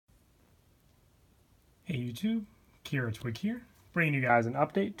Hey YouTube, kiratwig here, bringing you guys an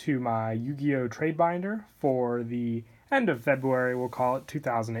update to my Yu-Gi-Oh trade binder for the end of February, we'll call it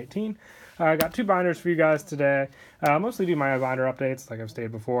 2018. I got two binders for you guys today. Mostly do my binder updates, like I've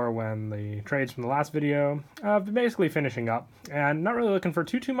stated before, when the trades from the last video. I've been basically finishing up, and not really looking for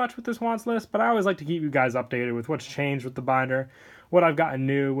too much with this wants list, but I always like to keep you guys updated with what's changed with the binder, what I've gotten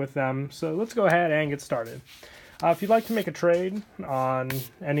new with them. So let's go ahead and get started. If you'd like to make a trade on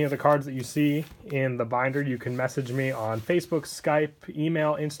any of the cards that you see in the binder, you can message me on Facebook, Skype,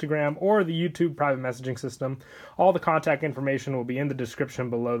 email, Instagram, or the YouTube private messaging system. All the contact information will be in the description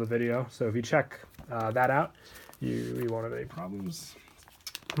below the video, so if you check that out, you won't have any problems.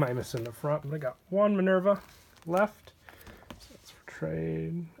 Might miss in the front, but I got one Minerva left. So that's for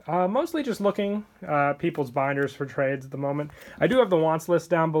trade. Mostly just looking people's binders for trades at the moment. I do have the wants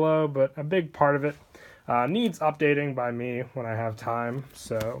list down below, but a big part of it needs updating by me when I have time,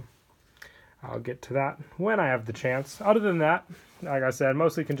 so I'll get to that when I have the chance. Other than that, like I said,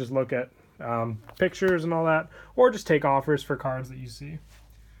 mostly can just look at pictures and all that, or just take offers for cards that you see.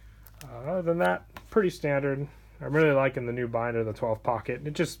 Other than that, pretty standard. I'm really liking the new binder, the 12 pocket.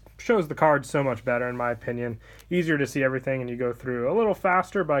 It just shows the cards so much better, in my opinion. Easier to see everything, and you go through a little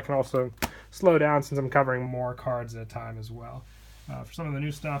faster, but I can also slow down since I'm covering more cards at a time as well. For some of the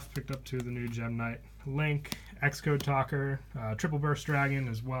new stuff, picked up to the new Gem Knight Link, Xcode Talker, Triple Burst Dragon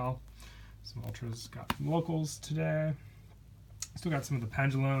as well. Some Ultras got from locals today. Still got some of the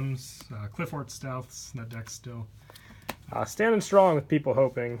Pendulums, Clifford Stealths, that deck's still standing strong with people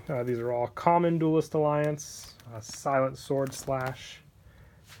hoping. These are all common Duelist Alliance, Silent Sword Slash.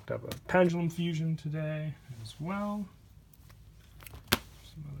 Picked up a Pendulum Fusion today as well.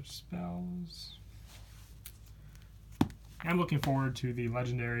 Some other spells. I'm looking forward to the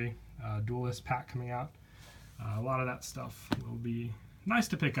Legendary Duelist pack coming out. A lot of that stuff will be nice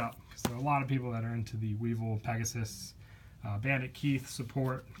to pick up, because there are a lot of people that are into the Weevil, Pegasus, Bandit Keith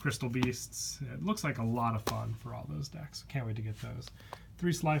support, Crystal Beasts. It looks like a lot of fun for all those decks. Can't wait to get those.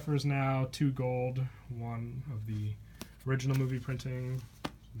 3 Slifer's now, 2 gold, 1 of the original movie printing,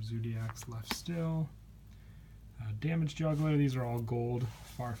 some Zodiacs left still. Damage Juggler, these are all gold.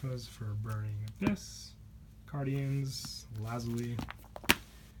 Farfas for Burning Abyss. Cardians, Lazuli.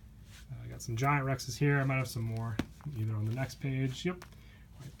 I got some Giant Rexes here. I might have some more either on the next page. Yep,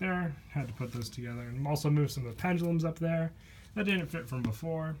 right there. Had to put those together. And also move some of the Pendulums up there. That didn't fit from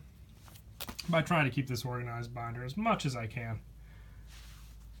before. By trying to keep this organized binder as much as I can.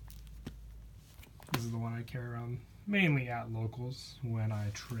 This is the one I carry around mainly at locals when I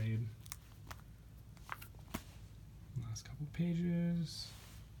trade. Last couple pages.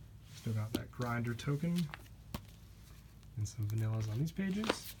 Still got that Grinder token. And some vanillas on these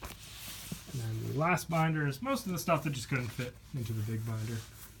pages. And then the last binder is most of the stuff that just couldn't fit into the big binder.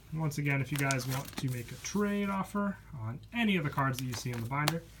 And once again, if you guys want to make a trade offer on any of the cards that you see in the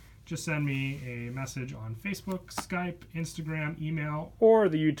binder, just send me a message on Facebook, Skype, Instagram, email, or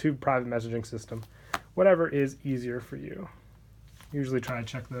the YouTube private messaging system. Whatever is easier for you. Usually try to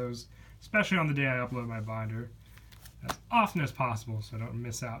check those, especially on the day I upload my binder, as often as possible so I don't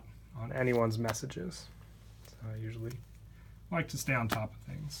miss out on anyone's messages. So I usually like to stay on top of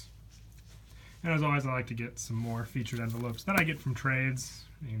things. And as always, I like to get some more featured envelopes that I get from trades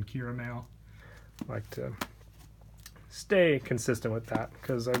and Kira mail. I like to stay consistent with that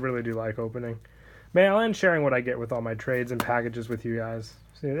because I really do like opening mail and sharing what I get with all my trades and packages with you guys.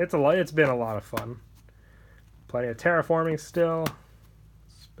 See, it's been a lot of fun. Plenty of terraforming still.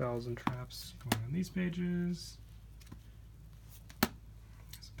 Spells and traps going on these pages.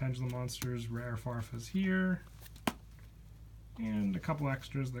 Some Pendulum Monsters, rare Farfas here. And a couple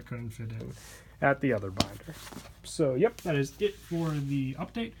extras that couldn't fit in at the other binder. So, yep, that is it for the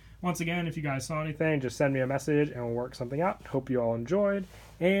update. Once again, if you guys saw anything, just send me a message and we'll work something out. Hope you all enjoyed.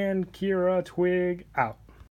 And kiratwig out.